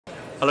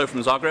Hello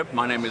from Zagreb,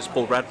 my name is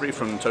Paul Bradbury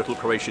from Total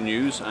Croatian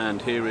News,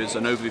 and here is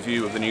an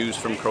overview of the news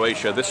from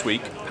Croatia this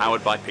week,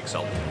 powered by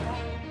PIXSELL.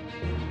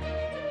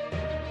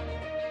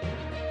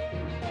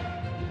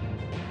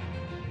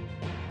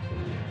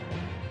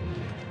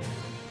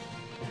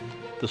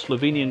 The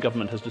Slovenian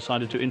government has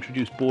decided to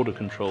introduce border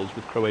controls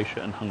with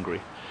Croatia and Hungary.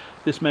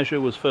 This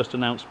measure was first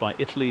announced by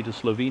Italy to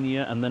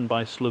Slovenia and then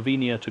by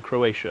Slovenia to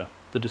Croatia.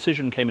 The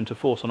decision came into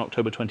force on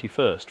October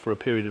 21st for a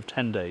period of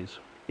 10 days.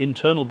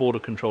 Internal border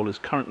control is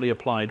currently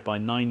applied by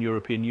 9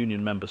 European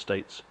Union member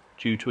states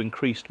due to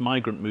increased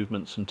migrant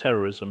movements and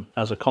terrorism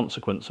as a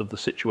consequence of the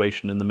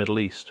situation in the Middle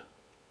East.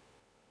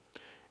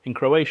 In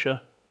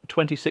Croatia,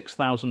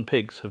 26,000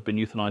 pigs have been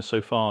euthanized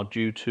so far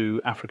due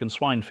to African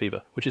swine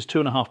fever, which is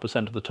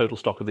 2.5% of the total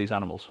stock of these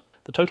animals.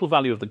 The total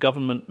value of the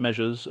government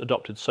measures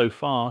adopted so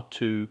far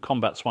to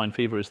combat swine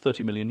fever is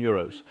 €30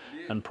 million,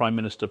 and Prime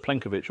Minister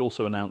Plenković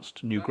also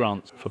announced new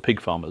grants for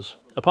pig farmers.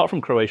 Apart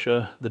from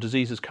Croatia, the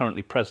disease is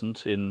currently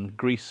present in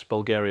Greece,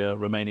 Bulgaria,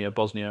 Romania,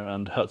 Bosnia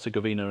and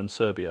Herzegovina and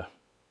Serbia.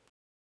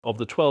 Of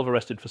the 12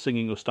 arrested for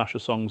singing Ustasha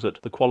songs at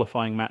the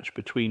qualifying match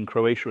between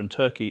Croatia and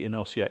Turkey in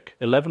Osijek,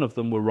 11 of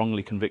them were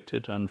wrongly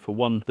convicted, and for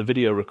one, the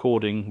video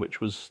recording,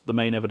 which was the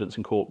main evidence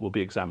in court, will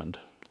be examined.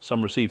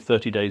 Some received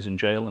 30 days in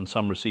jail and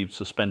some received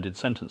suspended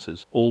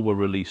sentences. All were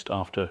released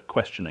after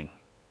questioning.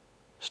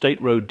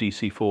 State Road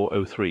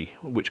DC403,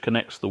 which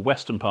connects the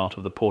western part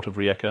of the port of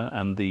Rijeka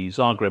and the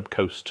Zagreb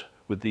coast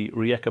with the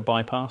Rijeka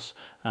bypass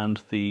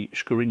and the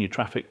Škurinje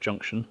traffic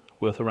junction,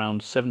 worth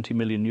around €70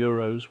 million,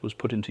 was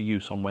put into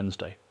use on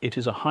Wednesday. It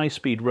is a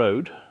high-speed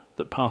road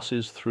that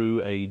passes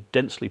through a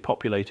densely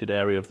populated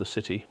area of the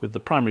city with the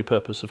primary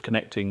purpose of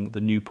connecting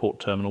the new port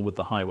terminal with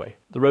the highway.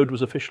 The road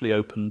was officially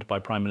opened by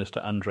Prime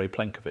Minister Andrej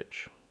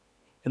Plenković.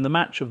 In the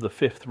match of the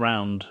 5th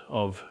round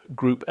of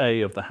Group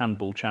A of the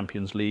Handball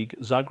Champions League,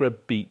 Zagreb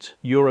beat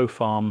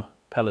Eurofarm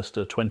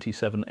Pelister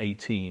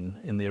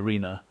 27-18 in the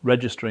arena,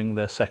 registering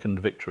their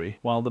second victory,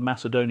 while the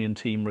Macedonian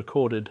team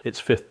recorded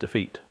its 5th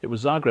defeat. It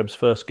was Zagreb's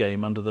first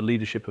game under the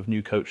leadership of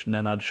new coach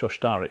Nenad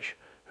Šoštarić,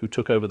 who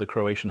took over the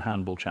Croatian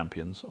handball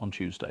champions on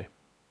Tuesday.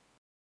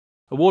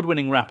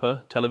 Award-winning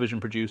rapper, television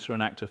producer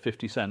and actor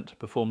 50 Cent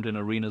performed in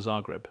Arena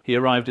Zagreb. He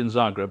arrived in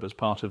Zagreb as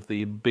part of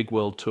the Big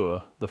World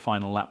Tour, the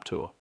Final Lap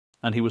Tour,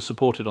 and he was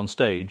supported on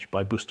stage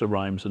by Busta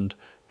Rhymes and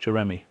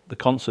Jeremy. The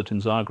concert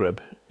in Zagreb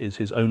is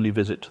his only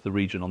visit to the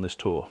region on this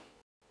tour.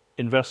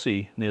 In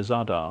Versi, near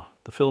Zadar,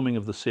 the filming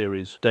of the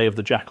series Day of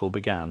the Jackal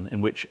began,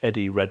 in which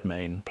Eddie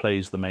Redmayne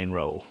plays the main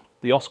role.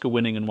 The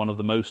Oscar-winning and one of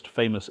the most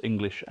famous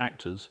English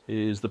actors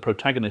is the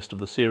protagonist of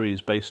the series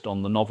based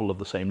on the novel of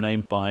the same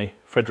name by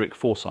Frederick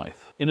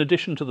Forsyth. In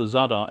addition to the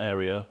Zadar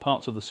area,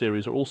 parts of the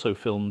series are also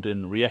filmed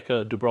in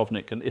Rijeka,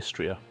 Dubrovnik and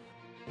Istria.